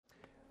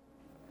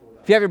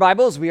If you have your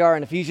Bibles, we are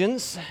in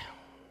Ephesians.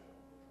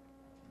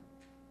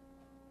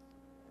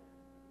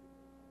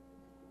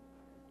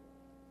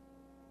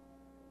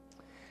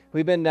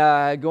 We've been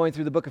going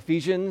through the book of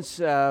Ephesians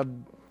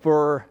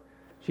for,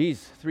 3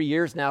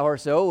 years now or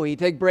so. We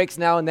take breaks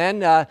now and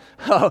then.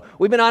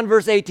 We've been on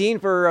verse 18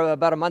 for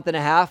about a month and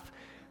a half.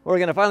 We're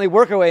going to finally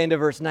work our way into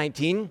verse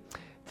 19.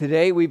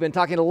 Today we've been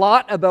talking a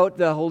lot about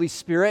the Holy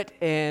Spirit,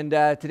 and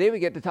today we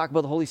get to talk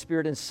about the Holy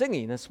Spirit and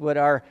singing. That's what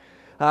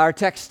our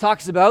text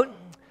talks about.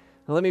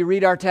 Now, let me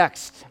read our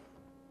text.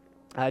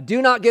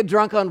 Do not get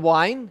drunk on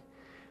wine,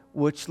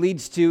 which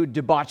leads to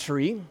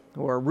debauchery,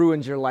 or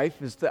ruins your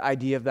life, is the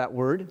idea of that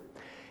word.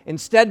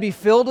 Instead, be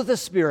filled with the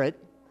Spirit,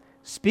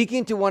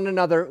 speaking to one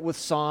another with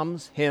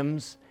psalms,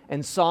 hymns,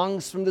 and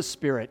songs from the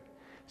Spirit.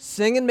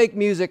 Sing and make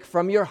music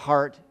from your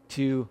heart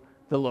to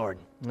the Lord.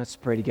 Let's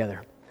pray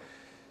together.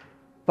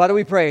 Father,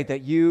 we pray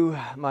that you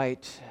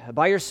might,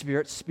 by your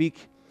Spirit,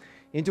 speak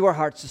into our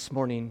hearts this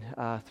morning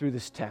through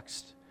this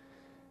text.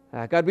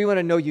 God, we want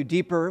to know you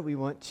deeper. We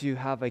want to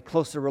have a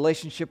closer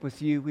relationship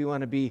with you. We want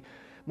to be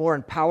more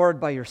empowered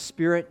by your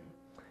Spirit.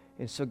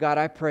 And so, God,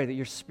 I pray that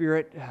your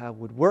Spirit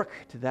would work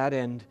to that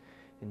end.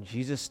 In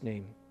Jesus'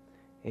 name,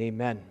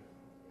 amen.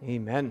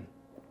 Amen.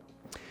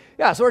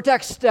 Yeah, so our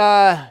text,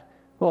 it's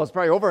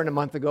probably over in a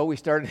month ago we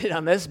started it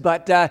on this,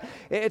 but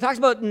it talks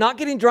about not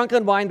getting drunk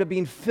on wine, but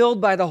being filled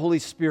by the Holy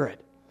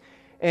Spirit.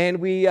 And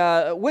we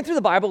went through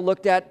the Bible,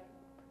 looked at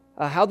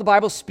how the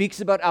Bible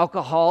speaks about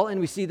alcohol, and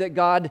we see that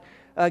God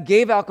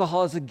gave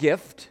alcohol as a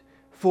gift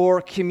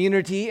for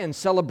community and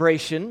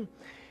celebration.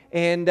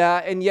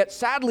 And yet,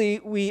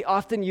 sadly, we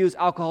often use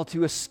alcohol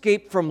to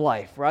escape from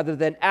life rather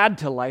than add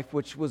to life,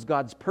 which was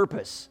God's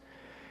purpose.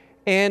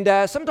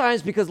 And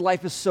sometimes, because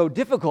life is so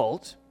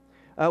difficult,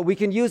 we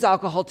can use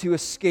alcohol to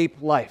escape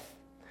life.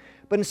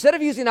 But instead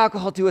of using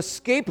alcohol to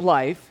escape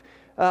life,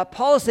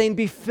 Paul is saying,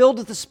 be filled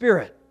with the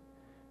Spirit,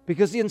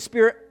 because the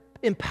Spirit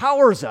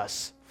empowers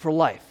us for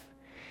life.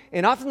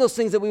 And often those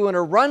things that we want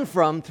to run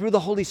from, through the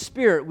Holy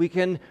Spirit, we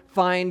can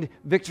find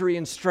victory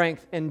and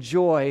strength and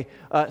joy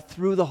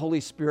through the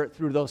Holy Spirit,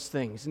 through those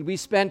things. And we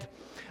spent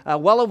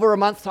well over a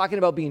month talking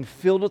about being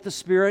filled with the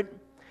Spirit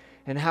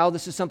and how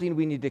this is something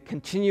we need to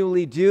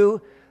continually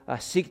do,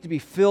 seek to be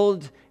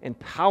filled,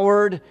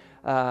 empowered,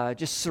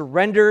 just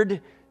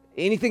surrendered.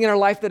 Anything in our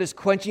life that is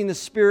quenching the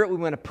Spirit, we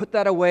want to put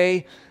that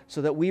away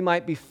so that we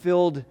might be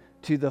filled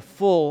to the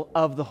full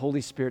of the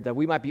Holy Spirit, that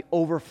we might be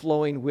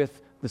overflowing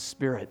with the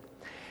Spirit.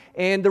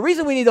 And the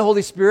reason we need the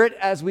Holy Spirit,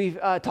 as we've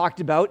talked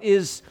about,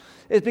 is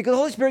because the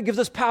Holy Spirit gives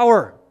us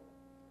power.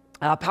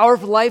 Power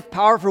for life,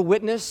 power for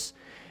witness.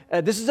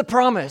 This is a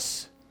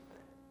promise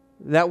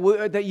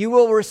that you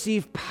will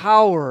receive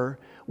power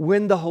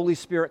when the Holy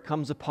Spirit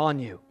comes upon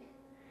you.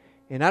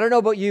 And I don't know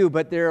about you,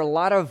 but there are a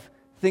lot of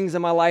things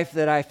in my life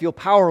that I feel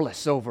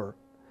powerless over.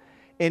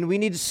 And we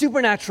need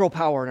supernatural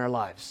power in our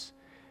lives.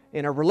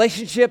 In our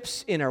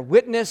relationships, in our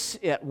witness,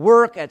 at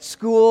work, at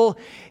school,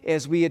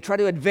 as we try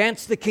to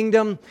advance the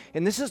kingdom.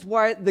 And this is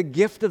why the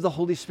gift of the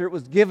Holy Spirit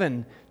was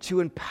given,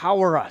 to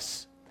empower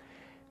us.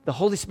 The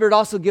Holy Spirit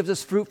also gives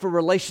us fruit for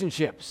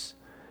relationships.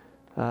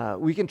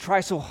 We can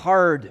try so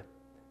hard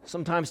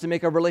sometimes to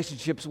make our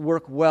relationships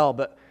work well,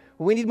 but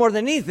what we need more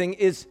than anything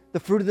is the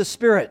fruit of the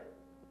Spirit.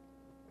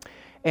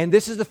 And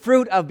this is the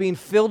fruit of being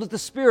filled with the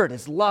Spirit.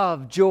 It's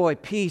love, joy,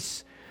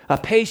 peace,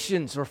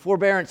 patience or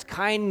forbearance,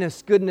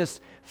 kindness, goodness,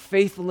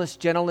 faithfulness,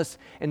 gentleness,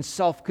 and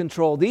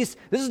self-control. This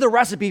is the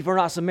recipe for an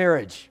awesome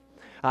marriage.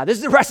 This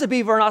is the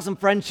recipe for an awesome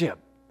friendship.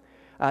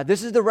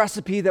 This is the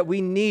recipe that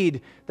we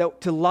need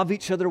to love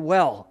each other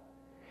well.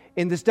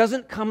 And this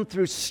doesn't come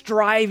through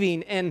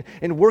striving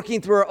and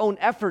working through our own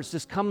efforts.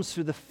 This comes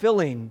through the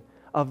filling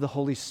of the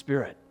Holy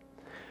Spirit.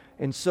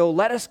 And so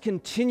let us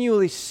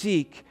continually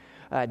seek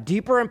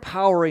deeper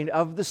empowering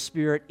of the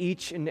Spirit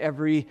each and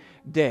every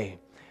day.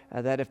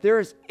 That if there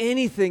is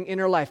anything in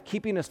our life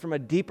keeping us from a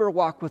deeper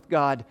walk with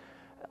God,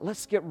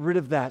 let's get rid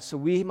of that so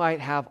we might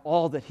have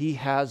all that He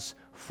has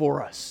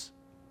for us.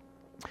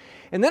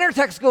 And then our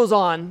text goes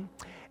on,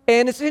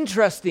 and it's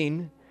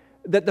interesting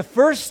that the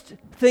first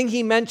thing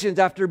he mentions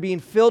after being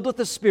filled with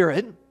the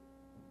Spirit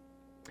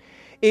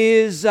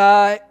is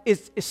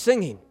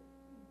singing.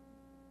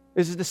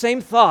 This is the same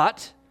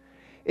thought.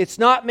 It's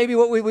not maybe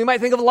what we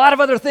might think of a lot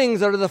of other things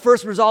that are the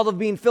first result of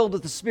being filled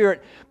with the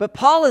Spirit. But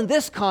Paul, in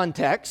this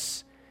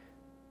context,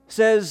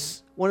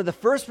 says one of the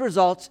first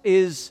results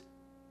is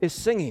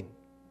singing.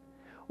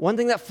 One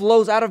thing that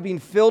flows out of being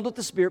filled with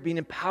the Spirit, being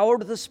empowered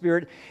with the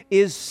Spirit,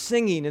 is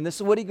singing. And this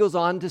is what he goes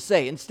on to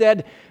say.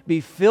 Instead,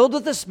 be filled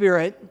with the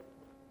Spirit,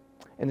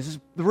 and this is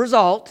the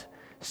result,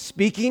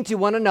 speaking to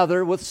one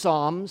another with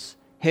psalms,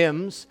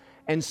 hymns,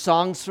 and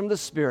songs from the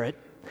Spirit.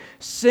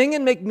 Sing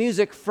and make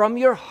music from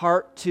your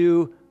heart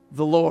to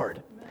the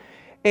Lord.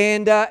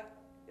 And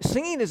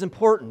singing is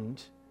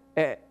important.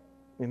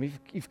 If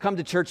you've come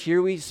to church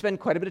here, we spend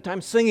quite a bit of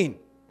time singing.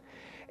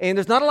 And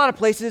there's not a lot of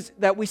places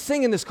that we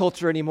sing in this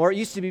culture anymore. It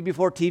used to be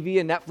before TV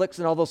and Netflix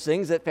and all those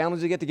things that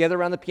families would get together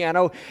around the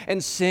piano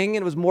and sing,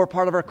 and it was more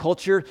part of our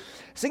culture.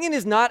 Singing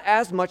is not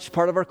as much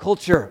part of our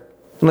culture.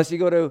 unless you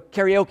go to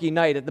karaoke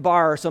night at the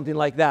bar or something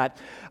like that,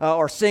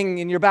 or sing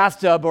in your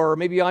bathtub or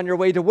maybe on your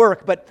way to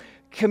work. But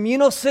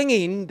communal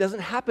singing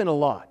doesn't happen a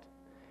lot.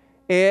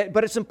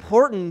 But it's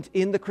important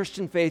in the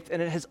Christian faith,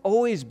 and it has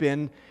always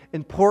been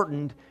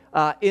important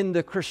in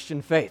the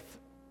Christian faith.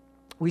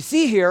 We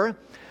see here,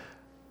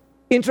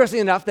 interesting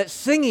enough, that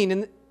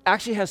singing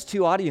actually has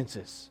two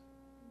audiences.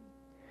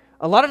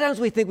 A lot of times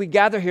we think we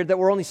gather here that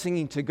we're only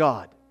singing to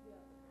God.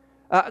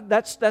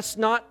 That's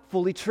not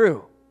fully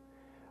true.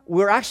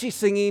 We're actually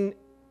singing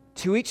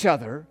to each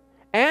other,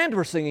 and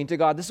we're singing to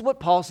God. This is what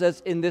Paul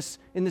says in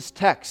this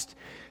text.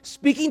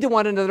 Speaking to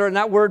one another, and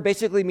that word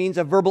basically means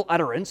a verbal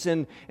utterance,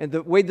 and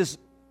the way this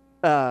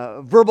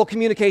verbal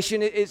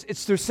communication is,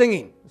 it's through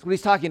singing. That's what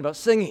he's talking about,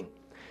 singing.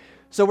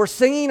 So we're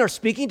singing or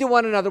speaking to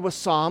one another with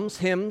psalms,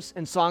 hymns,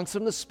 and songs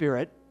from the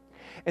Spirit.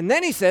 And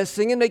then he says,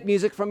 sing and make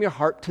music from your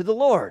heart to the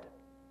Lord.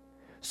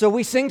 So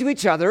we sing to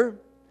each other,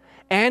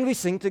 and we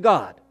sing to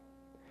God.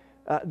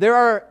 There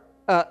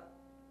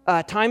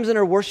are times in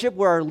our worship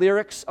where our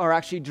lyrics are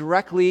actually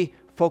directly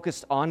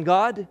focused on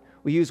God.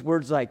 We use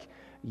words like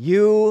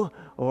you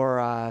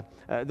or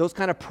those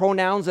kind of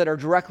pronouns that are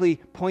directly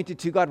pointed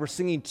to God. We're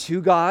singing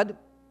to God.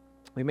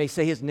 We may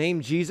say his name,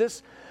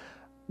 Jesus.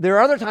 There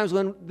are other times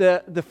when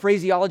the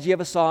phraseology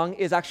of a song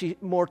is actually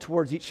more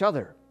towards each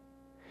other.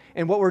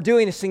 And what we're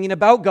doing is singing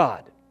about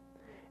God.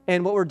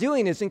 And what we're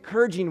doing is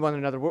encouraging one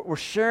another. We're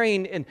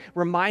sharing and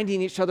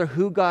reminding each other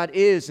who God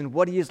is and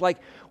what he is like.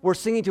 We're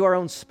singing to our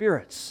own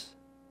spirits.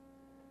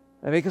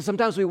 Because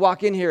sometimes we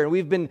walk in here and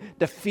we've been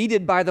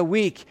defeated by the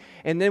week,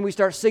 and then we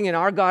start singing,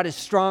 our God is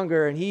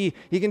stronger and he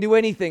can do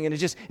anything.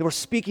 And we're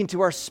speaking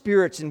to our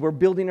spirits and we're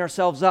building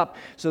ourselves up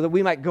so that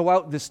we might go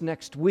out this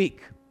next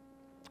week.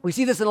 We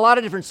see this in a lot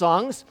of different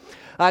songs.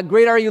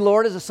 Great Are You,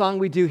 Lord is a song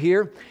we do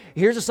here.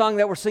 Here's a song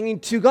that we're singing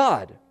to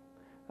God.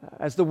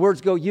 As the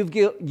words go, you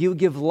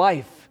give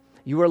life,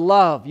 you are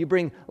love, you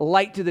bring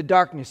light to the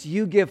darkness,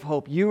 you give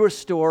hope, you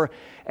restore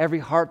every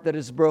heart that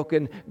is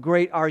broken.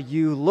 Great are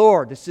you,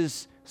 Lord. This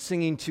is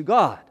singing to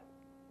God.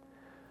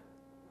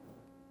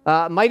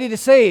 Mighty to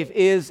Save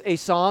is a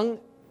song.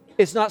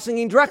 It's not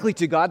singing directly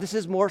to God. This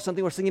is more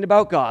something we're singing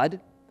about God,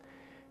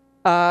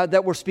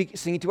 that we're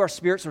singing to our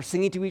spirits. We're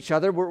singing to each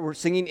other. We're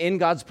singing in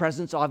God's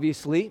presence,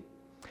 obviously.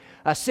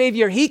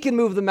 Savior, he can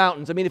move the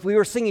mountains. I mean, if we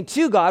were singing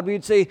to God, we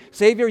would say,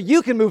 Savior,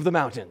 you can move the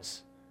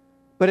mountains.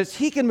 But it's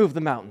he can move the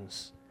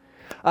mountains.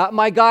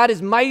 My God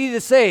is mighty to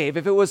save.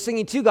 If it was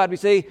singing to God, we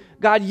say,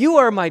 God, you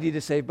are mighty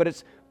to save. But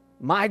it's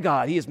my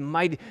God, he is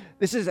mighty.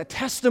 This is a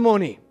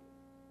testimony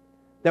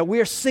that we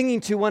are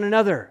singing to one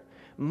another.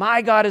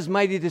 My God is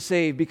mighty to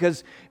save,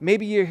 because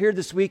maybe you're here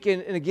this week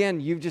and again,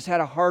 you've just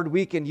had a hard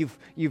week and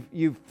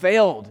you've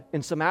failed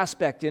in some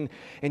aspect and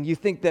you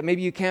think that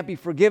maybe you can't be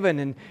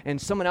forgiven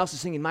and someone else is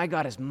singing, my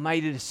God is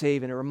mighty to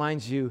save, and it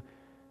reminds you,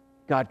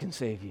 God can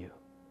save you.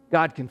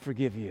 God can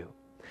forgive you.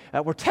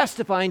 We're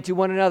testifying to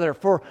one another.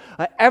 For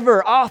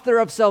ever author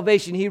of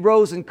salvation, he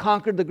rose and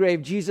conquered the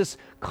grave. Jesus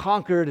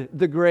conquered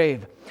the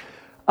grave.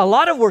 A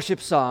lot of worship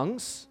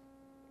songs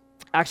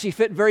actually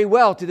fit very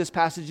well to this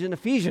passage in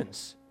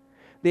Ephesians.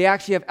 They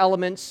actually have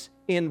elements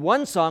in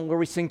one song where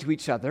we sing to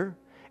each other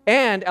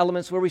and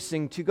elements where we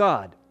sing to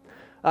God.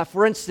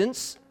 For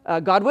instance,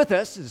 God With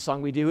Us is a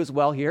song we do as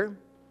well here.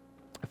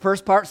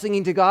 First part,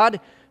 singing to God.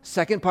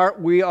 Second part,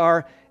 we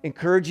are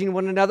encouraging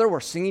one another.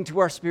 We're singing to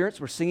our spirits.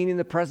 We're singing in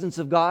the presence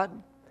of God.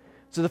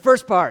 So the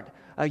first part,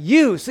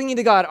 you singing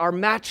to God are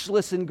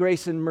matchless in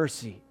grace and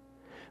mercy.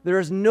 There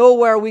is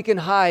nowhere we can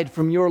hide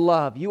from your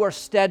love. You are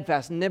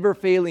steadfast, never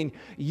failing.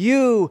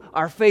 You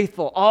are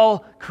faithful.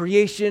 All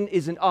creation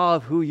is in awe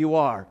of who you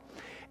are.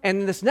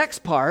 And this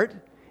next part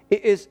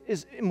is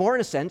more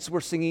in a sense, we're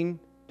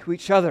singing to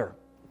each other.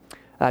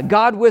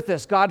 God with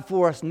us, God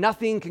for us,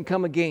 nothing can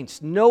come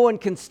against. No one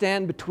can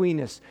stand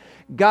between us.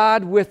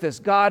 God with us,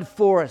 God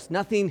for us,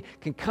 nothing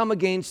can come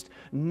against.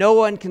 No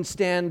one can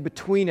stand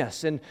between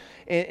us. And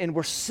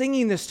we're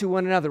singing this to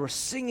one another. We're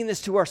singing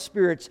this to our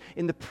spirits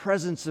in the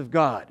presence of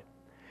God.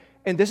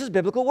 And this is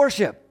biblical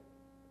worship.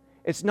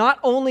 It's not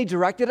only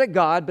directed at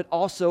God, but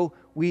also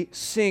we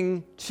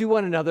sing to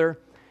one another.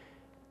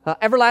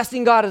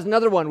 Everlasting God is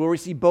another one where we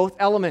see both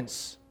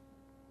elements.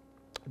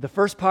 The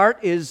first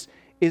part is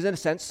in a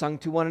sense sung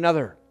to one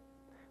another.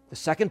 The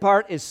second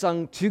part is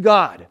sung to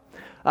God.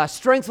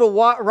 Strength will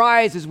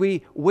rise as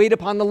we wait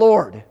upon the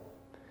Lord.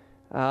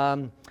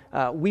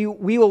 We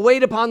will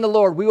wait upon the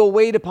Lord. We will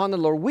wait upon the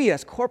Lord. We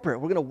as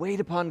corporate, we're going to wait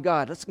upon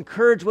God. Let's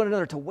encourage one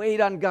another to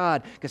wait on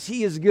God because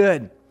he is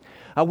good.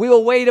 We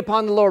will wait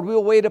upon the Lord. We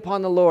will wait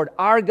upon the Lord.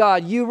 Our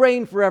God, you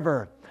reign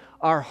forever,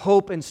 our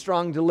hope and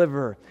strong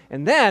deliverer.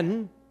 And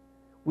then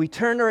we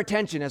turn our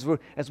attention as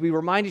we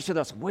remind each other,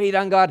 let's wait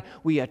on God.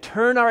 We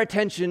turn our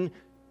attention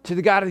to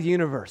the God of the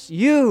universe.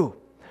 You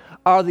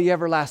are the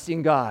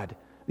everlasting God.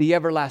 The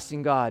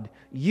everlasting God.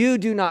 You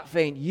do not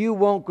faint. You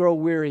won't grow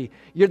weary.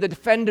 You're the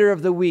defender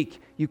of the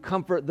weak. You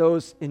comfort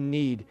those in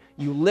need.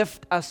 You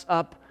lift us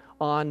up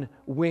on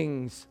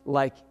wings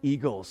like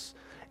eagles.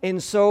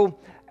 And so,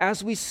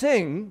 as we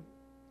sing,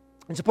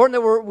 it's important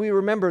that we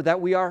remember that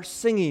we are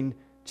singing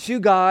to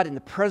God, in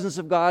the presence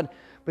of God.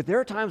 But there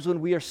are times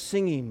when we are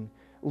singing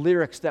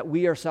lyrics that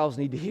we ourselves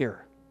need to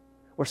hear.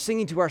 We're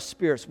singing to our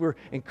spirits. We're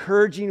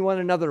encouraging one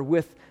another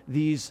with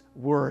these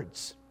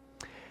words.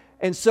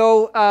 And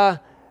so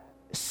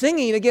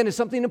singing, again, is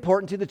something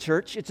important to the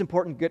church. It's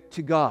important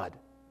to God.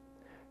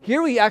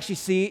 Here we actually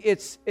see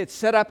it's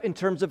set up in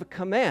terms of a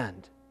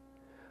command.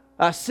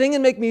 Sing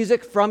and make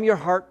music from your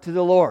heart to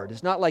the Lord.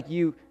 It's not like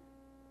you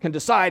can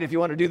decide if you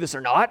want to do this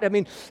or not. I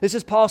mean, this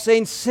is Paul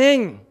saying,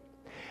 sing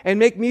and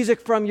make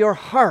music from your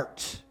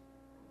heart.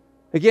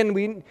 Again,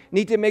 we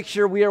need to make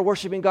sure we are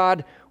worshiping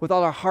God with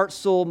all our heart,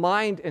 soul,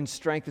 mind, and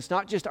strength. It's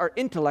not just our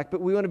intellect,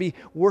 but we want to be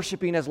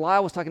worshiping, as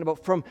Lyle was talking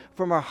about, from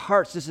our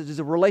hearts. This is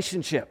a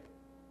relationship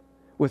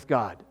with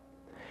God.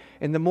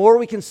 And the more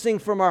we can sing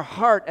from our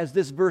heart, as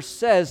this verse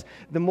says,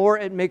 the more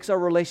it makes our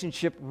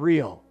relationship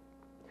real.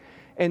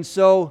 And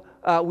so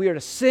we are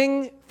to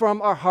sing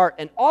from our heart.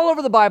 And all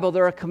over the Bible,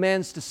 there are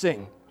commands to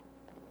sing.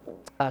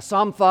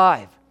 Psalm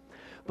 5,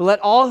 but let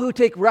all who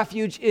take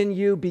refuge in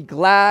you be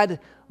glad.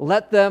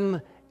 Let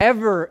them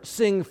ever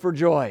sing for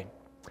joy.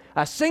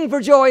 Sing for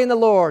joy in the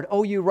Lord,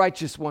 O you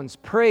righteous ones.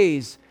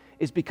 Praise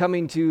is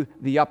becoming to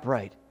the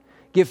upright.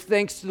 Give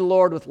thanks to the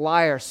Lord with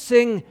lyre.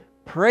 Sing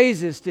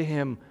praises to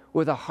him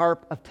with a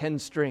harp of 10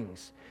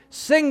 strings.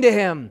 Sing to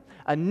him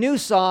a new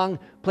song,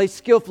 played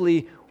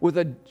skillfully with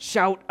a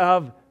shout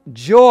of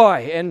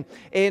joy. And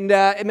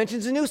it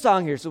mentions a new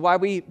song here, so why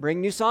we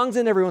bring new songs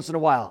in every once in a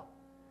while.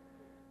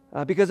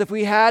 Because if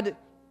we had,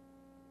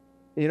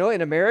 in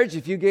a marriage,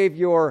 if you gave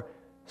your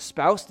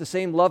spouse the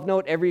same love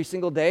note every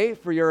single day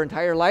for your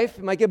entire life,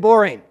 it might get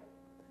boring.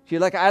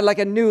 I'd like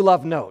a new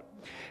love note.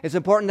 It's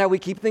important that we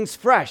keep things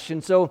fresh,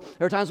 and so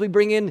there are times we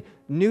bring in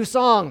new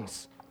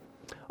songs.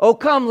 Oh,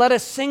 come, let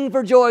us sing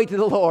for joy to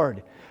the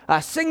Lord.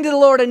 Sing to the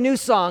Lord a new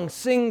song.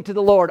 Sing to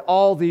the Lord,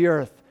 all the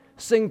earth.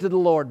 Sing to the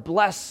Lord.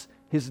 Bless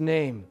his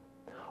name.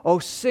 Oh,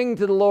 sing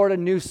to the Lord a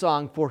new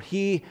song, for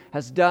he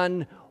has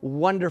done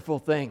wonderful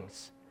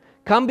things.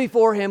 Come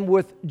before him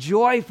with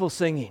joyful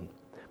singing.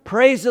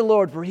 Praise the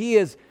Lord, for he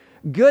is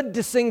good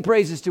to sing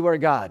praises to our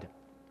God.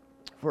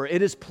 For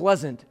it is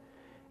pleasant,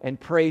 and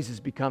praise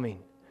is becoming.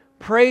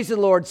 Praise the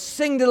Lord.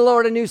 Sing to the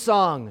Lord a new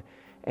song,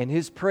 and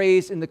his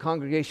praise in the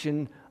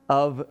congregation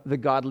of the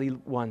godly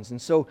ones.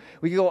 And so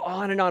we can go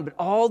on and on, but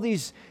all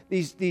these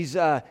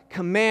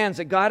commands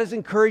that God is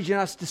encouraging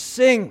us to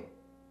sing.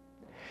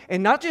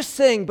 And not just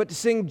sing, but to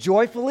sing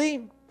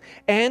joyfully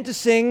and to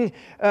sing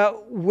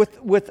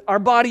with our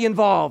body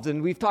involved.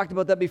 And we've talked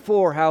about that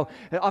before, how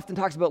it often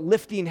talks about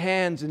lifting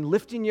hands and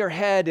lifting your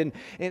head. And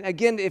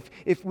again,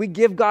 if we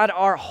give God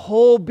our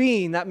whole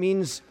being, that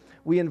means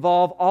we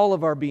involve all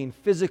of our being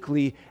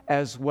physically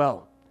as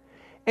well.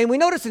 And we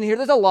notice in here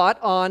there's a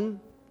lot on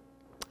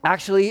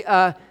actually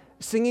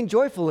singing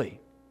joyfully.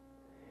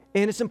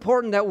 And it's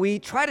important that we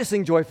try to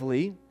sing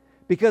joyfully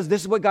because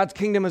this is what God's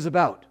kingdom is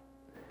about.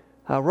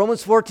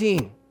 Romans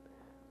 14,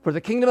 for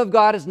the kingdom of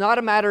God is not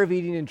a matter of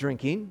eating and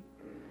drinking,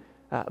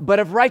 but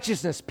of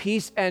righteousness,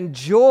 peace, and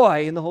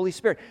joy in the Holy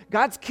Spirit.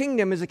 God's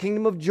kingdom is a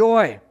kingdom of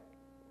joy.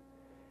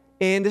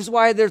 And this is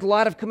why there's a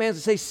lot of commands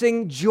that say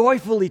sing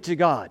joyfully to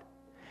God.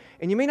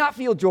 And you may not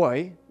feel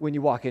joy when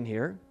you walk in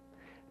here.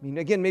 I mean,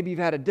 again, maybe you've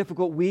had a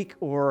difficult week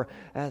or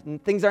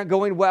things aren't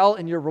going well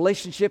in your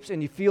relationships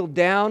and you feel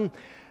down.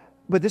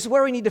 But this is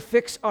where we need to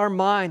fix our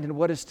mind and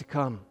what is to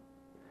come.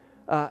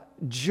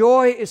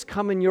 Joy is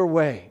coming your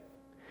way.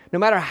 No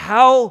matter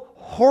how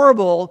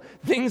horrible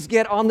things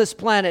get on this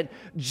planet,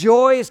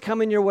 joy is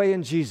coming your way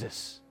in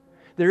Jesus.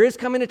 There is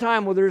coming a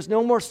time where there is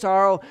no more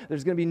sorrow,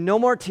 there's going to be no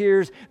more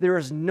tears, there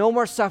is no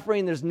more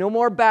suffering, there's no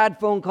more bad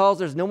phone calls,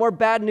 there's no more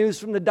bad news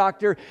from the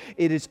doctor.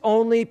 It is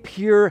only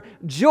pure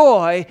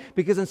joy,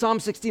 because in Psalm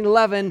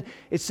 16:11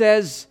 it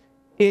says,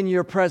 in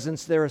your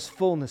presence there is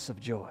fullness of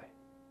joy.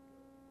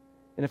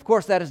 And of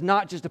course that is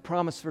not just a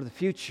promise for the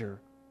future,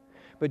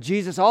 but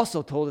Jesus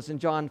also told us in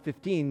John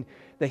 15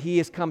 that he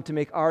has come to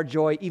make our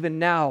joy even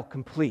now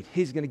complete.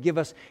 He's going to give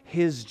us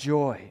his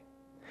joy.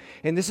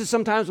 And this is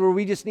sometimes where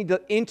we just need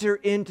to enter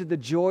into the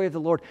joy of the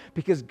Lord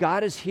because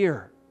God is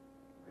here.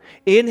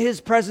 In his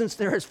presence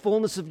there is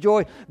fullness of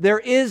joy. There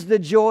is the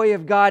joy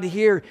of God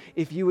here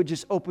if you would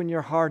just open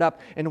your heart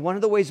up. And one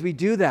of the ways we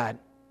do that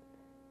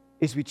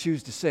is we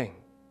choose to sing.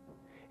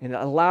 And it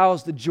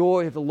allows the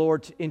joy of the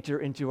Lord to enter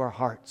into our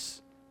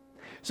hearts.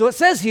 So it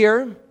says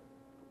here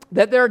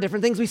that there are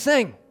different things we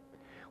sing.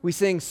 We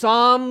sing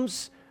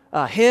psalms,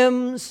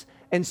 hymns,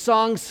 and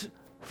songs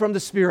from the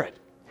Spirit.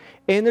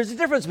 And there's a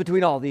difference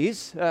between all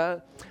these.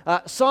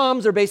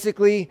 Psalms are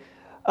basically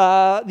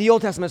the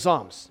Old Testament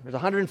Psalms. There's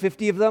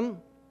 150 of them.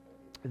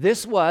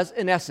 This was,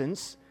 in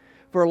essence,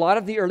 for a lot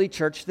of the early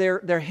church,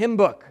 their hymn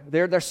book,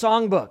 their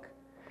song book.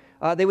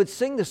 They would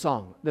sing the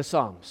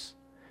Psalms.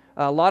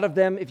 A lot of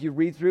them, if you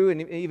read through,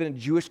 and even in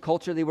Jewish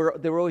culture, they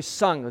were always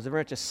sung. It was very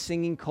much a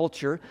singing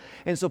culture.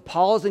 And so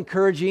Paul is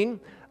encouraging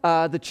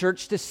the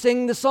church to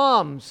sing the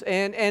Psalms.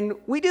 And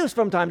we do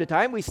from time to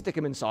time. We stick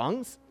them in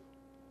songs.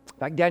 In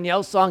fact,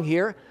 Danielle's song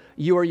here,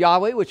 You Are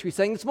Yahweh, which we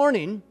sang this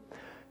morning,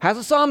 has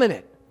a psalm in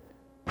it.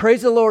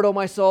 Praise the Lord, O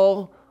my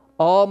soul.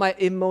 All my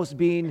inmost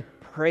being,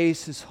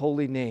 praise his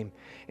holy name.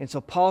 And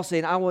so Paul's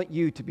saying, I want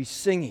you to be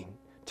singing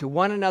to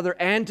one another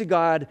and to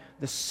God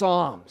the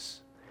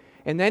psalms.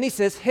 And then he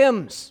says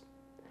hymns.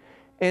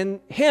 And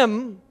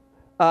hymn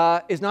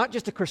is not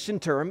just a Christian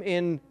term.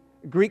 In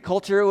Greek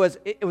culture,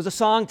 it was a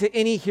song to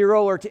any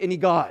hero or to any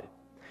god.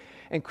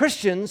 And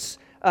Christians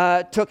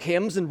took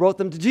hymns and wrote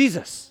them to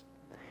Jesus.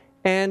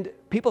 And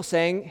people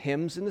sang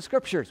hymns in the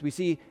scriptures. We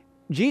see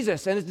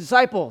Jesus and his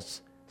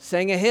disciples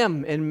sang a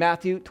hymn in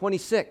Matthew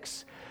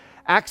 26.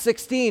 Acts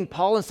 16,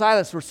 Paul and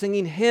Silas were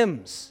singing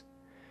hymns.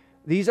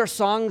 These are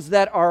songs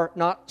that are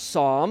not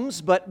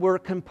psalms, but were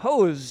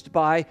composed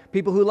by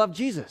people who love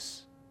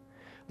Jesus.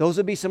 Those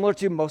would be similar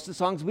to most of the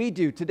songs we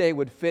do today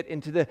would fit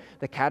into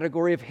the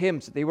category of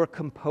hymns. They were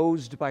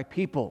composed by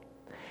people.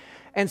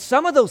 And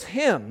some of those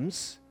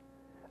hymns,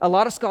 a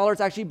lot of scholars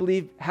actually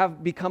believe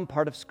have become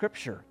part of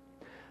Scripture.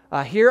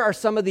 Here are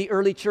some of the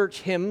early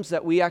church hymns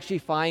that we actually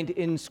find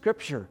in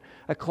Scripture.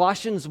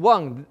 Colossians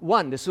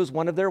 1, this was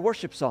one of their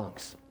worship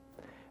songs.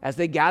 As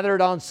they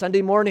gathered on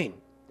Sunday morning,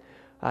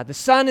 the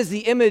Son is the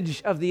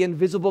image of the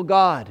invisible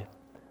God,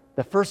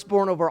 the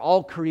firstborn over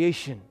all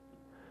creation.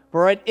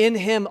 For in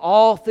him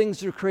all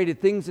things are created,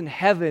 things in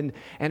heaven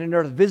and in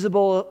earth,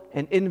 visible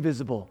and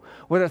invisible.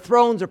 Whether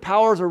thrones or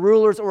powers or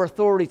rulers or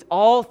authorities,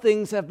 all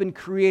things have been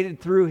created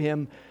through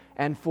him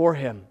and for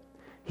him.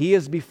 He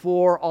is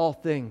before all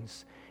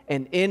things,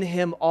 and in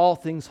him all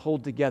things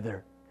hold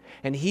together.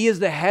 And he is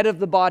the head of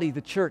the body,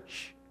 the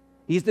church.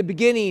 He is the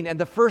beginning and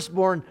the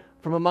firstborn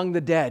from among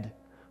the dead,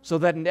 so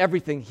that in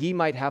everything he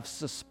might have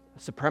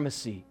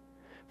supremacy.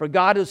 For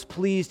God is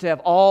pleased to have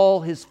all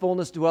his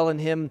fullness dwell in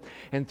him,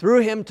 and through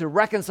him to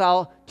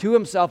reconcile to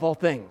himself all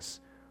things,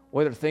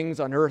 whether things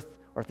on earth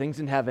or things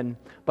in heaven,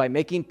 by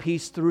making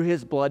peace through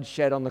his blood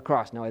shed on the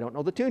cross. Now, I don't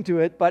know the tune to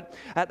it, but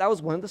that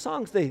was one of the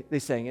songs they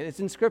sang, and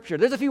it's in Scripture.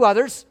 There's a few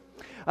others.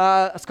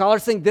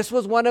 Scholars think this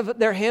was one of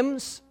their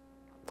hymns.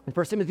 In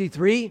 1 Timothy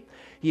 3,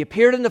 he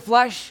appeared in the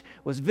flesh,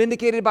 was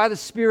vindicated by the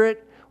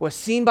Spirit, was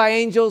seen by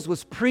angels,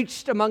 was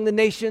preached among the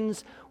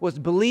nations, was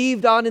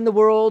believed on in the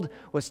world,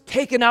 was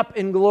taken up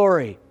in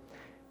glory.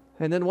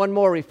 And then one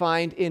more we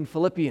find in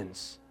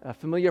Philippians, a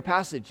familiar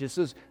passage. This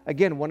is,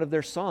 again, one of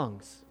their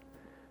songs.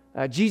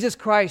 Jesus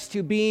Christ,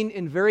 who being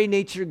in very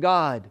nature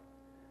God,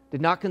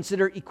 did not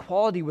consider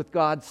equality with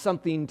God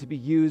something to be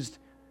used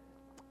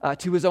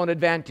to his own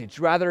advantage.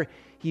 Rather,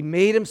 he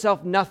made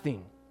himself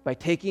nothing by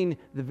taking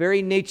the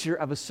very nature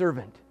of a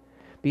servant.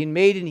 Being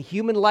made in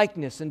human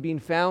likeness and being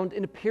found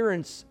in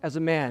appearance as a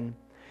man,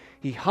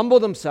 he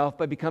humbled himself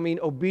by becoming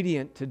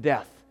obedient to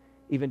death,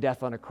 even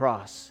death on a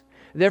cross.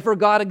 Therefore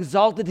God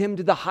exalted him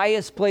to the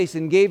highest place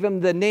and gave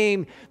him the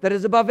name that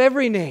is above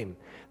every name,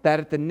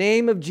 that at the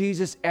name of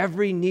Jesus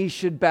every knee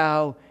should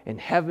bow in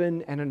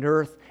heaven and on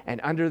earth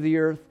and under the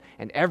earth,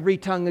 and every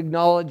tongue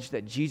acknowledge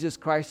that Jesus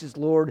Christ is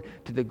Lord,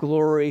 to the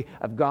glory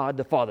of God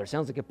the Father.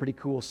 Sounds like a pretty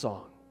cool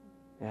song.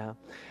 Yeah,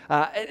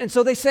 and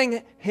so they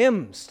sang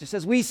hymns, just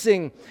as we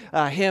sing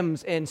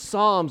hymns and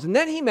psalms. And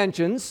then he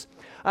mentions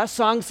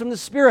songs from the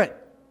Spirit.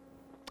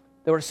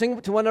 They were to sing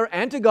to one another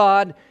and to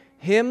God,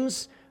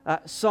 hymns,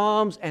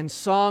 psalms, and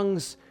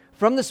songs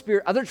from the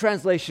Spirit. Other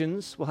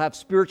translations will have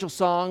spiritual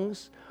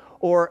songs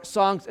or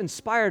songs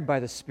inspired by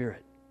the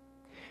Spirit.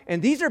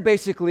 And these are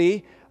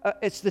basically,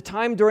 it's the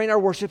time during our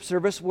worship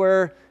service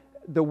where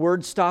the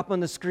words stop on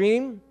the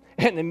screen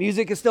and the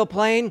music is still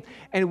playing,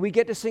 and we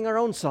get to sing our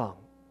own song.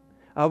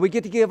 We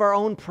get to give our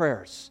own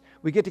prayers.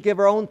 We get to give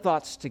our own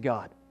thoughts to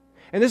God.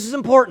 And this is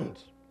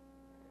important.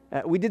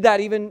 We did that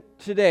even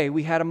today.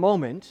 We had a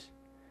moment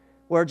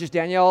where just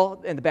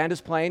Danielle and the band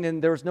is playing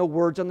and there was no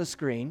words on the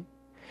screen.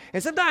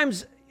 And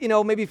sometimes,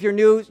 maybe if you're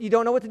new, you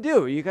don't know what to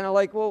do. You're kind of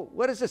like, well,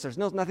 what is this? There's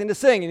nothing to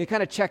sing. And you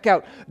kind of check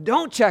out.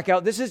 Don't check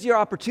out. This is your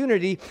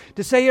opportunity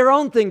to say your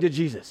own thing to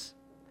Jesus.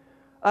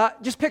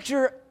 Just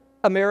picture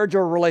a marriage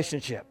or a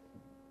relationship.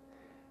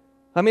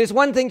 I mean, it's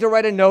one thing to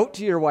write a note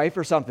to your wife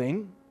or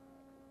something.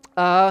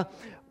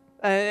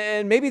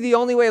 And maybe the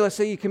only way, let's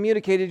say, you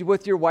communicated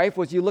with your wife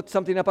was you looked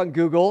something up on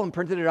Google and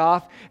printed it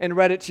off and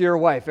read it to your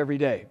wife every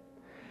day.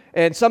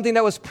 And something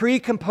that was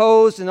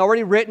pre-composed and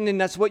already written, and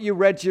that's what you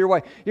read to your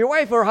wife. Your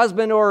wife or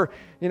husband or,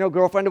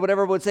 girlfriend or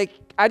whatever would say,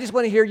 I just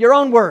want to hear your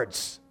own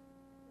words.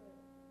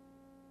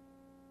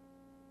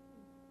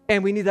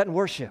 And we need that in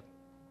worship.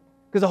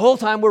 Because the whole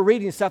time we're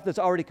reading stuff that's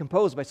already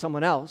composed by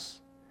someone else.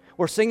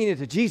 We're singing it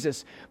to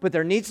Jesus. But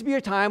there needs to be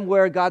a time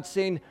where God's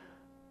saying,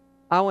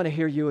 I want to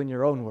hear you in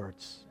your own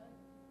words.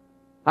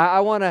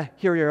 I want to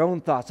hear your own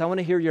thoughts. I want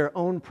to hear your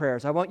own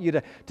prayers. I want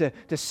you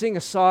to sing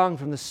a song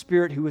from the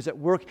Spirit who is at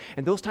work.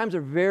 And those times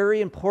are very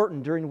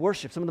important during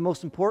worship, some of the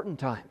most important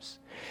times.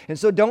 And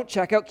so don't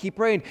check out, keep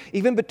praying.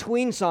 Even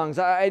between songs,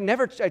 I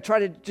try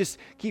to just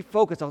keep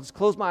focused. I'll just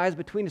close my eyes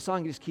between a song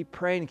and just keep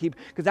praying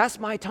because that's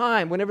my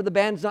time. Whenever the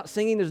band's not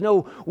singing, there's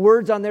no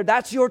words on there.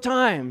 That's your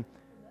time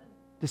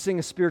to sing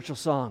a spiritual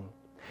song.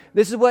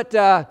 This is what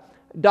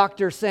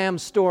Dr. Sam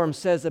Storm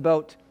says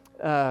about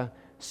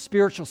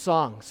spiritual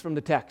songs from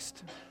the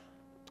text.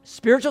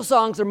 Spiritual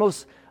songs are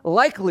most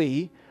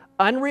likely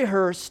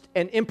unrehearsed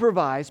and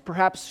improvised,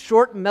 perhaps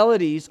short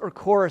melodies or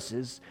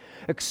choruses,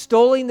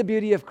 extolling the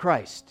beauty of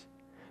Christ.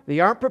 They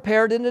aren't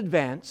prepared in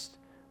advance,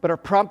 but are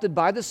prompted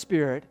by the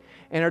Spirit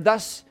and are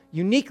thus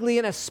uniquely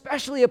and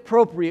especially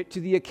appropriate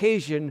to the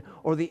occasion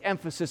or the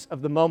emphasis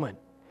of the moment.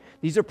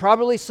 These are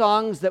probably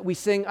songs that we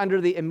sing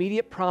under the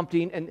immediate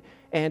prompting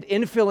and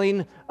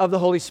infilling of the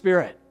Holy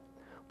Spirit.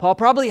 Paul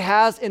probably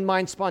has in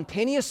mind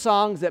spontaneous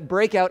songs that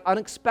break out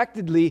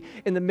unexpectedly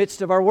in the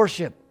midst of our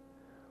worship.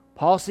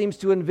 Paul seems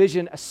to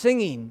envision a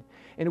singing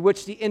in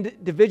which the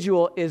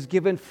individual is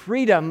given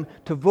freedom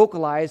to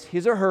vocalize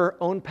his or her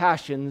own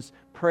passions,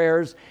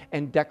 prayers,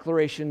 and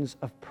declarations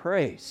of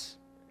praise.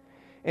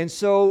 And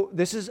so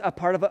this is a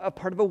part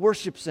of a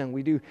worship song.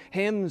 We do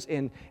hymns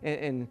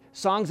and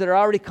songs that are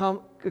already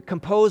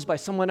composed by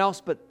someone else,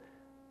 but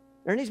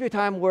there needs to be a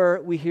time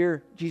where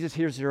Jesus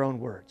hears your own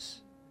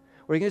words,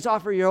 where you can just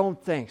offer your own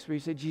thanks, where you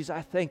say, Jesus,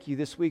 I thank you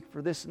this week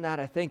for this and that.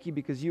 I thank you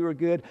because you were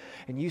good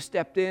and you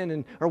stepped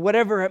in, or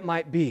whatever it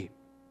might be.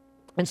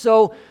 And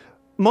so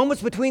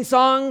moments between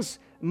songs,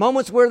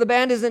 moments where the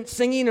band isn't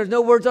singing, there's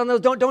no words on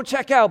those, don't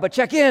check out, but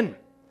check in.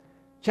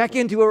 Check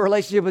into a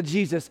relationship with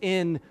Jesus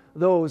in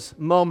those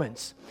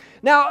moments.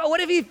 Now,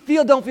 what if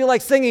you don't feel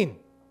like singing?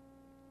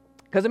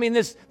 Because,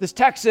 this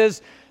text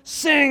says,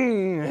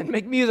 sing and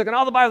make music, and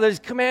all the Bible, there's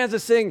commands to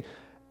sing.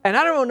 And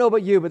I don't know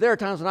about you, but there are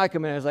times when I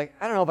come in and it's like,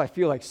 I don't know if I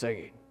feel like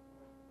singing.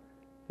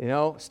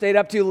 Stayed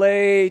up too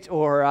late,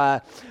 or,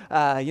 I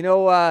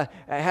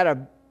had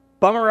a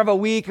bummer of a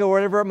week, or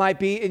whatever it might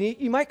be, and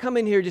you might come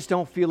in here and just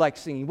don't feel like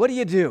singing. What do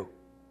you do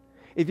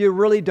if you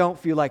really don't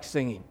feel like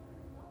singing?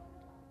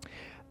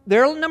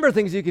 There are a number of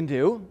things you can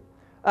do.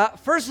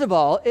 First of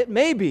all, it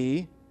may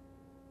be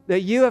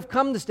that you have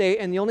come to stay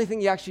and the only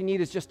thing you actually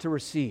need is just to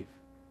receive.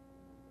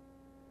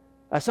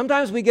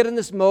 Sometimes we get in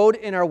this mode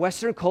in our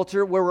Western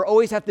culture where we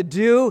always have to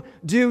do.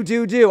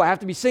 I have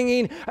to be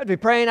singing, I have to be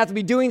praying, I have to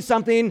be doing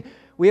something.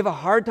 We have a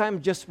hard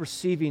time just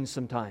receiving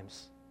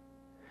sometimes.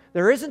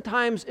 There isn't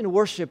times in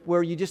worship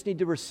where you just need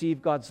to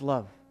receive God's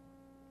love.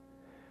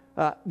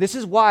 This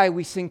is why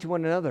we sing to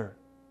one another.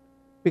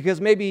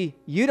 Because maybe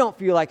you don't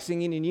feel like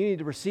singing and you need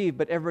to receive,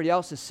 but everybody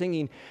else is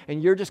singing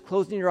and you're just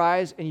closing your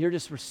eyes and you're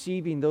just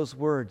receiving those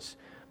words.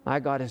 My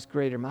God is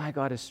greater. My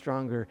God is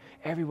stronger.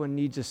 Everyone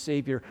needs a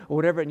Savior, or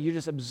whatever. And you're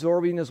just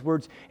absorbing those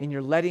words and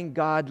you're letting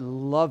God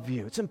love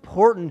you. It's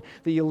important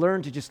that you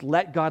learn to just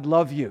let God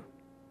love you.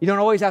 You don't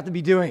always have to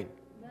be doing.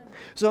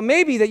 So it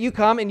may be that you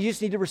come and you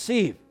just need to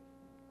receive.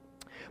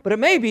 But it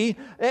may be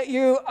that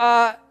you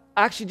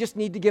actually just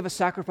need to give a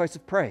sacrifice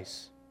of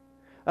praise.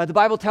 The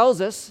Bible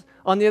tells us,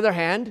 on the other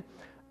hand,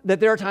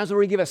 that there are times where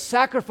we give a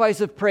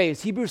sacrifice of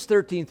praise. Hebrews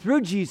 13, through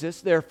Jesus,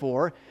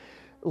 therefore,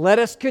 let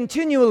us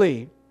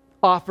continually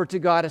offer to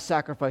God a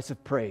sacrifice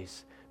of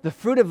praise, the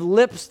fruit of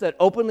lips that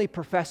openly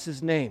profess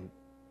His name.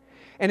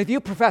 And if you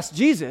profess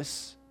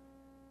Jesus,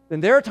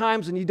 then there are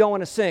times when you don't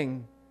want to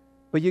sing,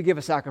 but you give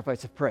a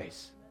sacrifice of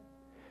praise.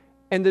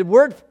 And the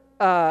word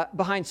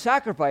behind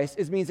sacrifice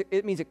means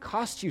it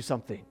costs you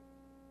something.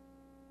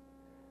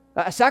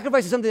 A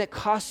sacrifice is something that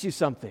costs you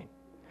something.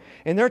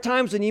 And there are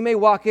times when you may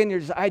walk in,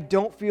 you're just, I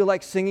don't feel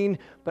like singing,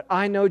 but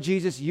I know,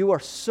 Jesus, you are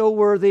so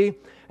worthy,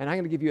 and I'm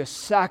going to give you a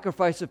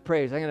sacrifice of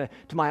praise.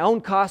 To my own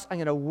cost, I'm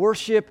going to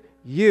worship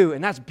you.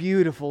 And that's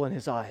beautiful in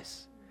His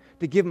eyes,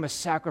 to give Him a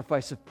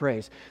sacrifice of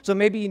praise. So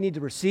maybe you need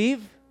to receive,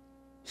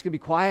 just going to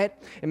be quiet,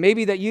 and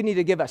maybe that you need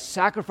to give a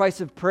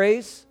sacrifice of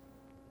praise.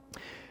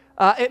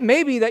 It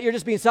may be that you're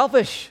just being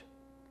selfish.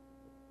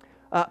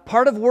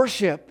 Part of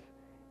worship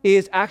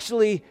is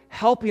actually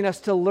helping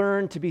us to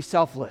learn to be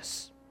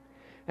selfless.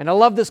 And I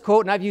love this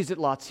quote, and I've used it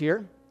lots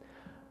here.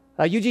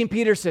 Eugene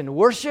Peterson,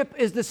 worship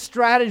is the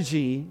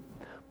strategy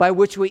by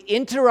which we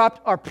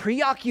interrupt our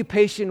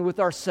preoccupation with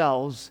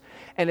ourselves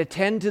and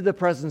attend to the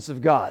presence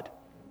of God.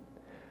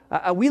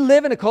 We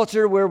live in a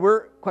culture where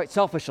we're quite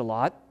selfish a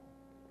lot.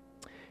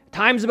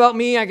 Time's about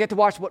me, I get to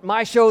watch what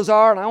my shows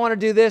are, and I want to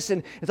do this,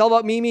 and it's all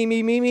about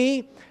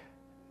me.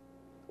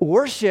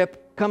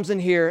 Worship comes in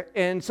here,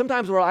 and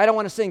sometimes where I don't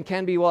want to sing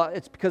can be, well,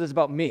 it's because it's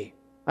about me.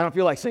 I don't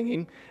feel like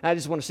singing. I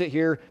just want to sit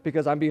here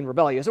because I'm being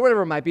rebellious or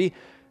whatever it might be.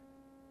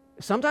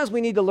 Sometimes we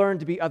need to learn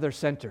to be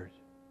other-centered.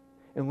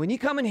 And when you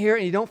come in here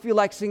and you don't feel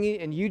like singing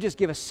and you just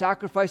give a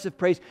sacrifice of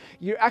praise,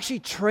 you're actually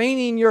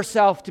training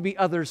yourself to be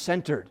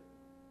other-centered,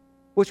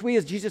 which we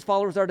as Jesus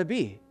followers are to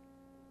be.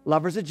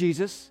 Lovers of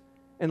Jesus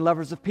and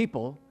lovers of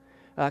people,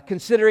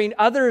 considering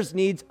others'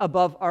 needs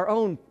above our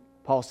own,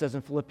 Paul says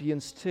in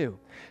Philippians 2.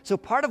 So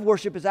part of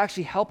worship is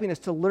actually helping us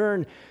to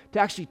learn to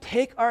actually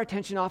take our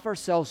attention off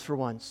ourselves for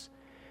once.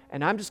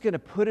 And I'm just going to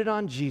put it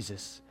on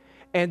Jesus.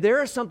 And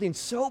there is something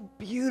so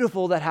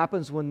beautiful that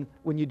happens when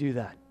you do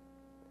that.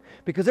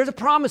 Because there's a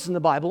promise in the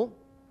Bible,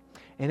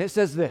 and it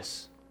says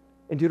this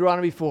in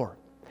Deuteronomy 4.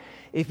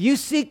 If you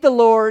seek the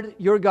Lord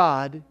your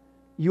God,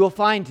 you will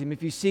find Him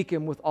if you seek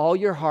Him with all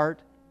your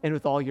heart and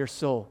with all your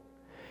soul.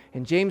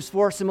 And James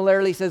 4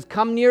 similarly says,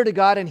 come near to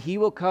God and He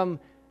will come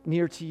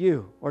near to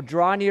you. Or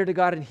draw near to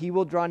God and He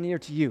will draw near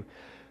to you.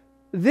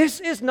 This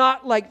is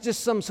not like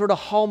just some sort of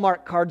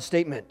Hallmark card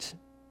statement.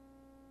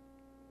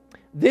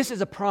 This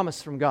is a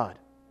promise from God.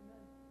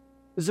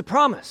 This is a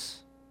promise.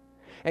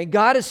 And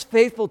God is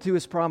faithful to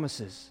his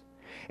promises.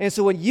 And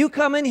so when you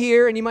come in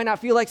here and you might not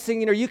feel like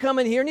singing, or you come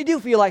in here and you do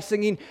feel like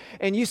singing,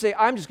 and you say,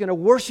 I'm just going to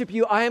worship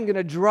you, I am going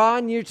to draw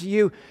near to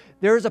you,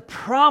 there is a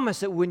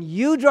promise that when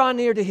you draw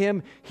near to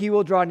him, he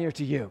will draw near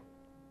to you.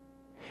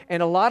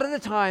 And a lot of the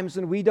times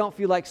when we don't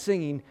feel like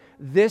singing,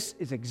 this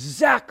is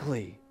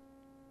exactly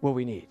what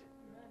we need.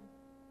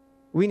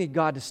 We need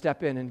God to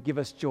step in and give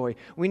us joy.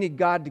 We need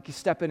God to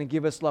step in and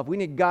give us love. We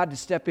need God to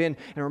step in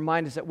and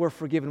remind us that we're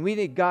forgiven. We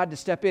need God to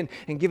step in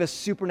and give us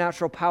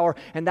supernatural power.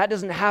 And that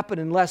doesn't happen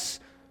unless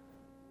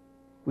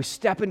we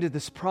step into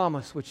this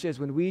promise, which is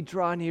when we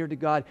draw near to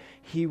God,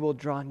 he will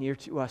draw near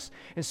to us.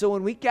 And so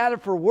when we gather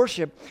for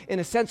worship, in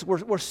a sense,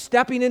 we're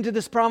stepping into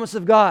this promise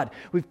of God.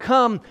 We've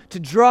come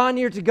to draw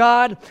near to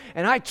God,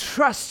 and I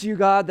trust you,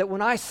 God, that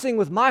when I sing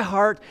with my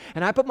heart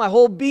and I put my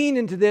whole being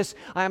into this,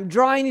 I am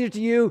drawing near to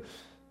you,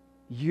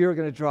 you're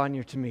going to draw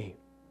near to me.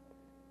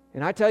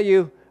 And I tell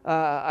you,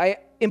 I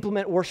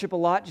implement worship a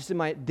lot just in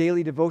my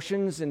daily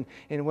devotions, and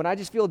when I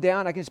just feel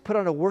down, I can just put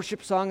on a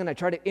worship song and I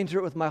try to enter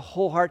it with my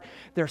whole heart.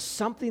 There's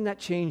something that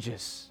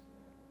changes.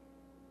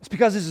 It's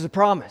because this is a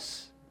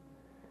promise.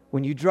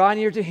 When you draw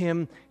near to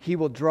him, he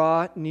will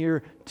draw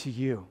near to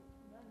you.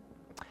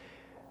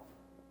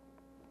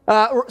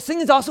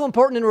 Singing is also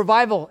important in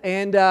revival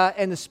and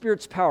the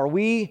Spirit's power.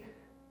 We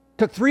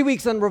took 3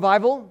 weeks on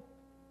revival,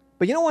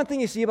 but you know one thing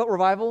you see about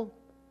revival?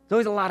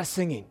 There's always a lot of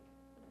singing.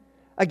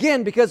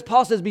 Again, because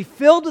Paul says, be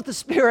filled with the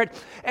Spirit,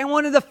 and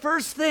one of the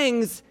first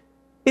things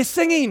is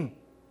singing.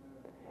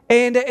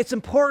 And it's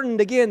important,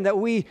 again, that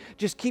we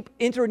just keep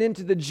entering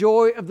into the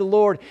joy of the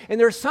Lord. And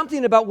there's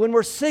something about when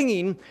we're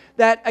singing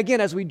that, again,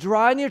 as we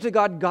draw near to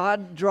God,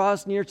 God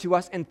draws near to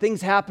us, and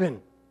things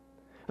happen.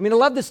 I mean, I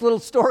love this little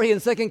story in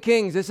 2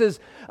 Kings. This is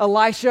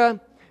Elisha.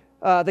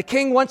 The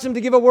king wants him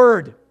to give a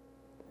word,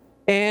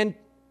 and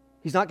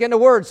he's not getting a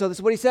word, so this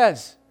is what he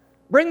says.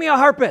 Bring me a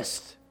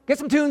harpist. Get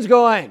some tunes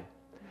going.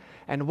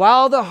 And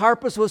while the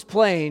harpist was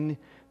playing,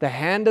 the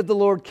hand of the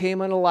Lord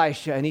came on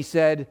Elisha, and he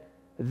said,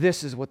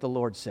 this is what the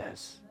Lord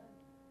says.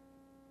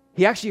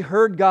 He actually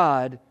heard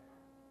God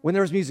when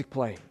there was music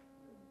playing.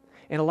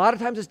 And a lot of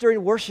times it's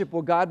during worship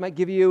where God might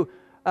give you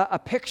a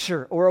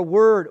picture or a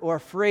word or a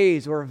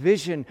phrase or a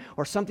vision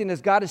or something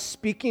as God is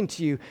speaking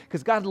to you,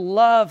 because God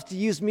loves to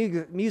use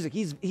music.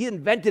 He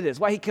invented it. It's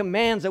why he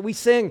commands that we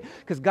sing,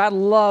 because God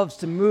loves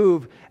to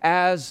move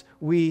as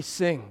we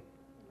sing.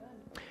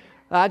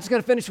 I'm just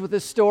going to finish with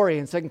this story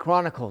in 2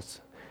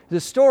 Chronicles. The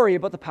story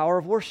about the power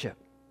of worship.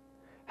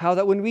 How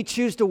that when we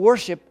choose to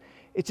worship,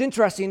 it's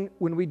interesting,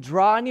 when we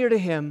draw near to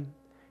him,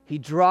 he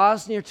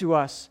draws near to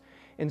us.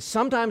 And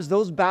sometimes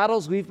those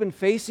battles we've been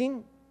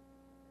facing,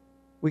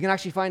 we can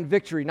actually find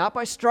victory, not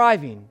by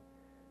striving,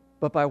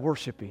 but by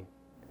worshiping.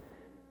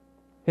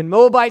 And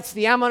Moabites,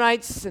 the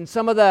Ammonites, and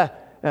some of the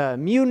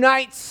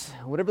Meunites,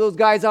 whatever those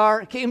guys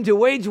are, came to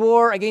wage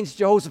war against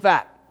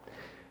Jehoshaphat.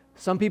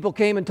 Some people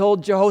came and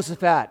told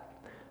Jehoshaphat,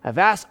 a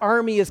vast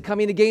army is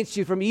coming against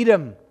you from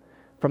Edom,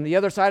 from the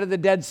other side of the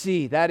Dead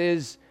Sea. That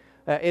is,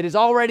 it is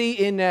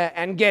already in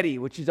En-Gedi,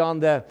 which is on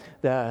the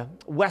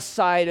west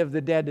side of the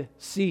Dead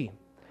Sea.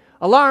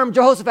 Alarmed,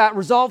 Jehoshaphat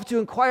resolved to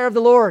inquire of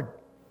the Lord,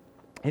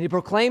 and he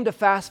proclaimed a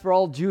fast for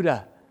all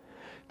Judah.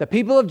 The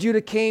people of Judah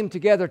came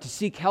together to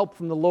seek help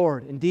from the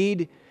Lord.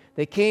 Indeed,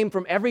 they came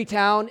from every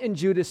town in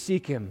Judah to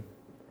seek him.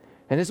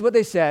 And this is what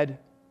they said,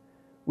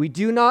 we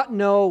do not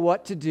know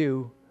what to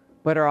do,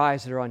 but our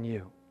eyes are on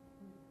you.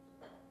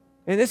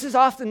 And this is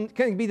often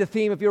can be the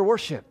theme of your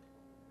worship.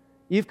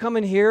 You've come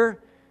in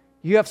here,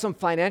 you have some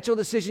financial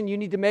decision you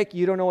need to make,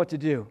 you don't know what to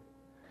do.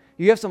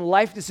 You have some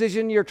life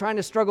decision you're trying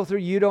to struggle through,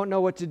 you don't know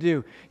what to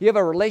do. You have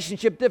a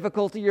relationship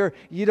difficulty,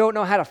 you don't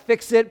know how to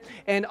fix it,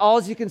 and all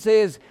you can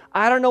say is,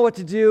 I don't know what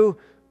to do,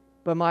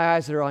 but my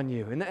eyes are on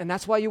you. And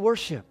that's why you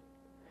worship.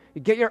 You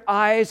get your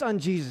eyes on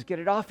Jesus, get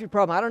it off your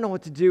problem. I don't know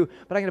what to do,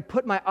 but I'm going to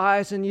put my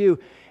eyes on you.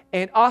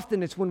 And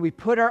often it's when we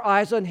put our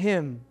eyes on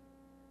him,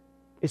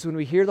 it's when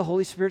we hear the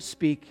Holy Spirit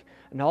speak,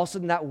 and all of a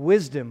sudden that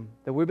wisdom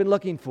that we've been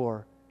looking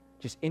for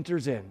just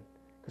enters in,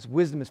 because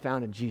wisdom is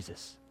found in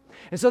Jesus.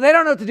 And so they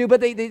don't know what to do,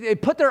 but they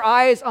put their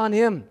eyes on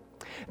him.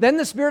 Then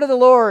the Spirit of the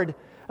Lord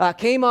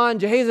came on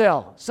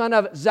Jehaziel, son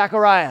of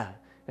Zechariah,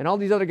 and all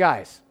these other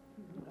guys.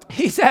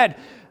 He said,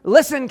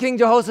 listen, King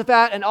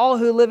Jehoshaphat, and all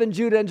who live in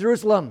Judah and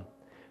Jerusalem.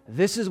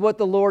 This is what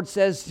the Lord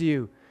says to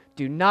you.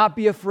 Do not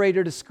be afraid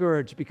or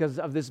discouraged because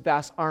of this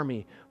vast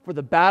army, for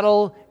the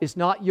battle is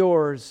not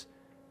yours,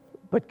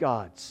 but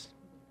God's.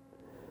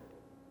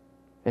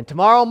 And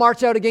tomorrow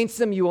march out against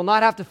them. You will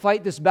not have to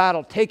fight this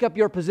battle. Take up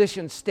your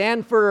position,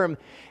 stand firm,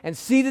 and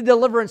see the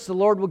deliverance the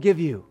Lord will give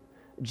you,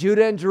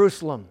 Judah and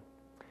Jerusalem.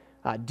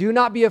 Do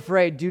not be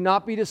afraid. Do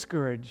not be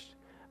discouraged.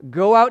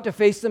 Go out to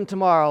face them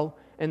tomorrow,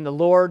 and the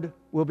Lord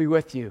will be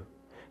with you.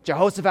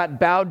 Jehoshaphat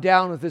bowed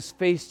down with his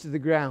face to the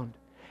ground,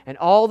 and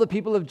all the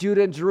people of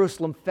Judah and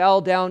Jerusalem fell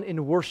down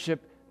in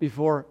worship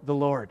before the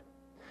Lord.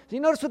 So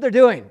you notice what they're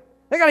doing.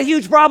 They got a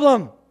huge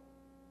problem.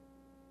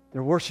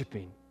 They're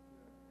worshiping.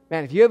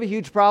 Man, if you have a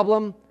huge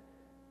problem,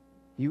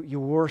 you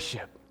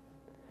worship.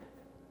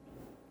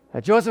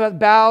 Jehoshaphat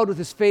bowed with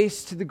his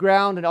face to the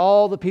ground, and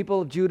all the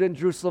people of Judah and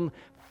Jerusalem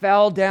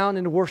fell down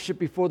in worship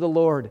before the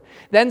Lord.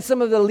 Then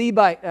some of the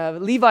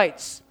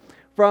Levites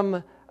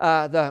from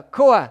the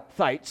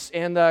Kohathites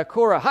and the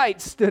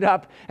Korahites stood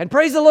up and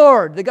praised the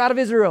Lord, the God of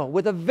Israel,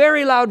 with a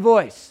very loud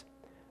voice.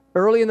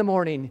 Early in the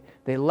morning,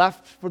 they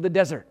left for the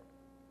desert.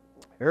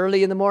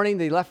 Early in the morning,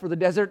 they left for the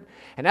desert,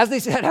 and as they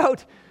set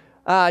out,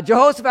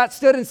 Jehoshaphat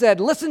stood and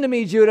said, "Listen to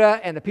me, Judah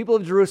and the people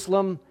of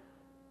Jerusalem.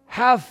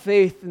 Have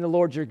faith in the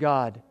Lord your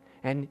God,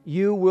 and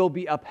you will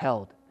be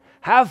upheld.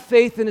 Have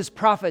faith in his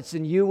prophets,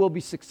 and you will be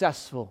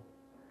successful."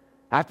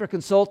 After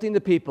consulting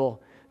the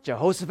people,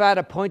 Jehoshaphat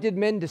appointed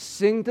men to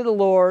sing to the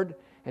Lord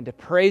and to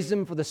praise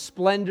him for the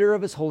splendor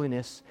of his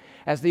holiness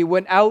as they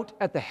went out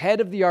at the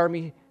head of the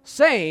army,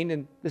 saying,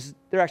 and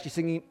they're actually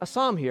singing a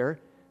psalm here,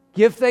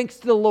 "Give thanks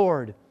to the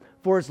Lord,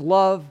 for his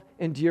love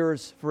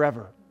endures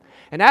forever."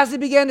 And as they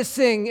began to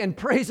sing and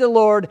praise the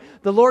Lord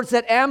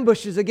set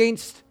ambushes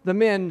against the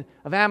men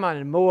of Ammon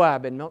and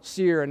Moab and Mount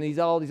Seir and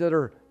all these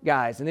other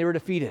guys, and they were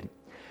defeated.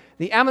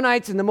 The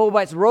Ammonites and the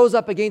Moabites rose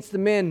up against the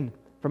men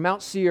from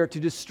Mount Seir to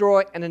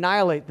destroy and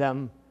annihilate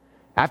them.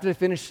 After they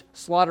finished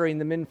slaughtering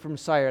the men from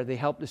Seir, they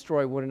helped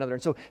destroy one another.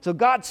 And so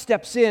God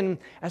steps in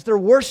as they're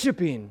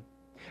worshiping,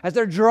 as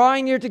they're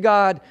drawing near to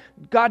God.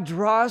 God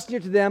draws near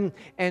to them,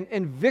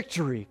 and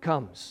victory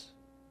comes.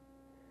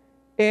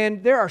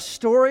 And there are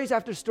stories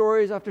after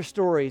stories after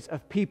stories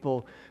of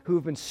people who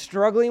have been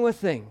struggling with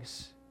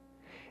things,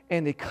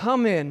 and they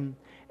come in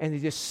and they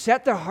just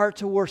set their heart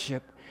to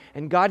worship,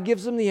 and God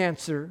gives them the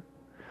answer,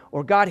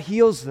 or God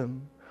heals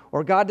them,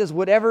 or God does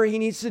whatever he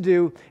needs to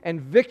do, and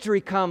victory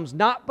comes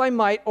not by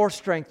might or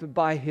strength, but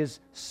by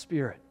his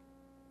Spirit.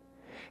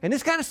 And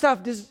this kind of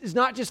stuff is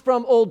not just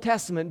from Old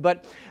Testament,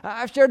 but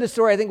I've shared this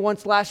story, I think,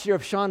 once last year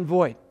of Sean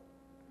Voigt.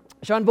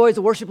 Sean Voigt is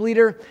a worship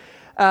leader,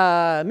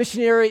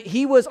 missionary.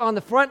 He was on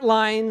the front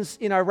lines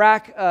in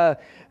Iraq,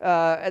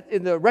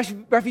 in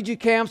the refugee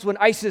camps when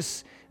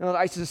ISIS,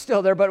 ISIS is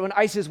still there, but when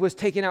ISIS was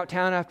taking out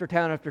town after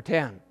town after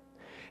town.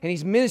 And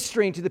he's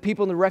ministering to the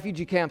people in the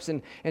refugee camps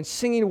and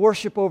singing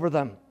worship over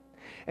them.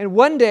 And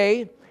one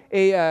day,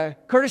 a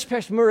Kurdish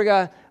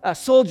Peshmerga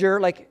soldier,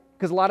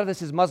 because a lot of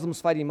this is Muslims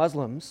fighting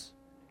Muslims,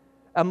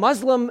 a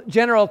Muslim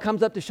general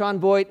comes up to Sean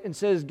Voigt and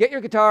says, "Get your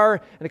guitar,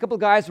 and a couple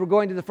of guys, we're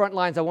going to the front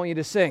lines, I want you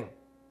to sing."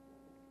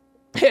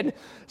 And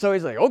so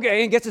he's like,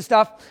 okay, and gets his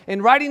stuff.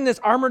 And riding this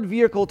armored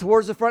vehicle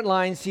towards the front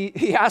lines,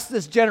 he asks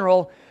this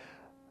general,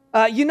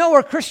 "You know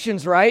we're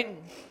Christians, right?"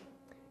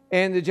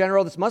 And the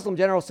general, this Muslim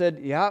general, said,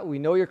 "Yeah, we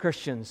know you're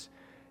Christians."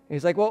 And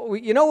he's like, "Well,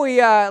 we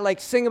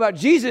sing about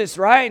Jesus,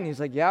 right?" And he's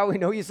like, "Yeah, we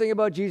know you sing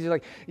about Jesus."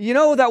 Like, "You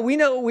know that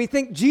we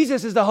think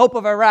Jesus is the hope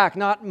of Iraq,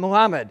 not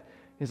Muhammad."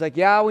 He's like,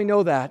 "Yeah, we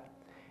know that."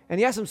 And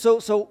he asks him,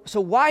 so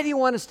why do you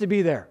want us to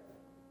be there?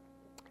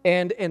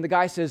 And the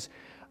guy says,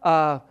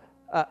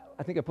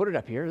 I think I put it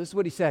up here. This is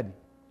what he said.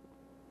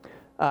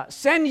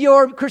 "Send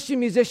your Christian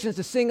musicians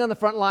to sing on the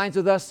front lines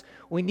with us.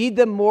 We need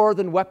them more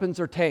than weapons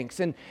or tanks."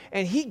 And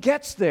he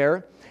gets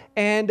there,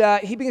 and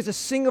he begins to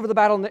sing over the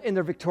battle, and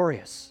they're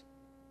victorious.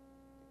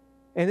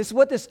 And this is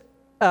what this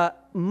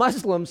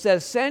Muslim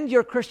says: "Send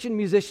your Christian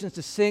musicians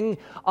to sing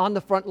on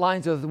the front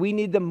lines with us. We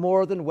need them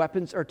more than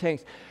weapons or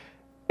tanks."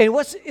 And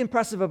what's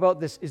impressive about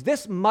this is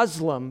this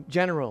Muslim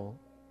general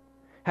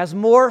has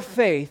more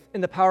faith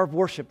in the power of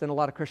worship than a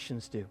lot of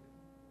Christians do.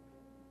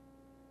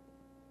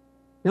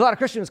 A lot of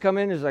Christians come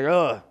in and it's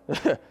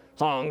like,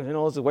 songs,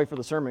 let's wait for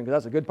the sermon because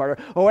that's a good part,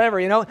 or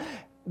whatever,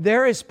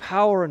 There is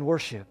power in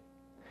worship.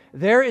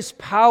 There is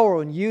power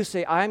when you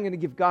say, "I'm going to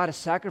give God a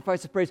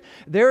sacrifice of praise."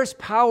 There is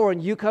power when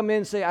you come in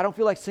and say, "I don't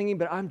feel like singing,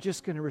 but I'm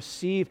just going to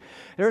receive."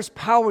 There is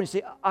power when you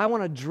say, "I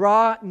want to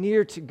draw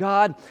near to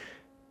God,"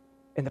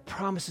 and the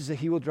promise is that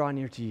he will draw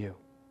near to you.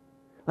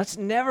 Let's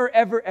never,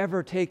 ever,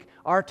 ever take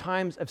our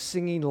times of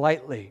singing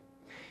lightly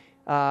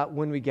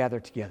when we gather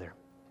together.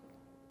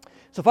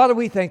 So, Father,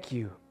 we thank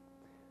you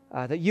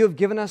that you have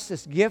given us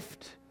this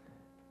gift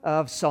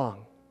of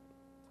song.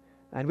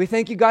 And we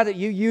thank you, God, that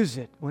you use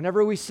it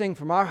whenever we sing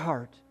from our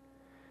heart,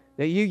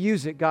 that you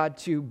use it, God,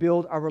 to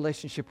build our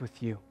relationship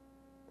with you.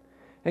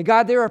 And,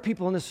 God, there are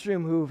people in this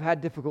room who've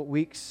had difficult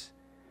weeks.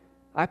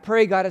 I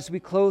pray, God, as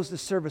we close the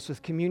service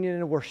with communion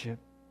and worship,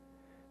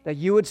 that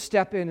you would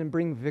step in and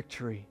bring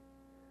victory.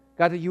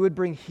 God, that you would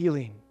bring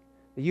healing,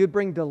 that you would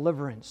bring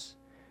deliverance.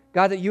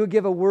 God, that you would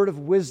give a word of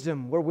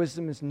wisdom where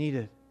wisdom is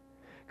needed.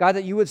 God,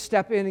 that you would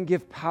step in and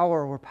give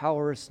power where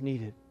power is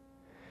needed.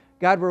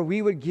 God, where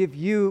we would give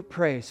you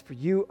praise, for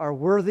you are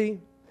worthy,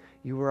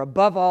 you are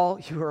above all,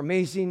 you are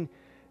amazing,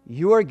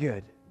 you are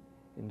good.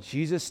 In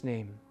Jesus'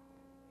 name,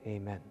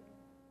 amen.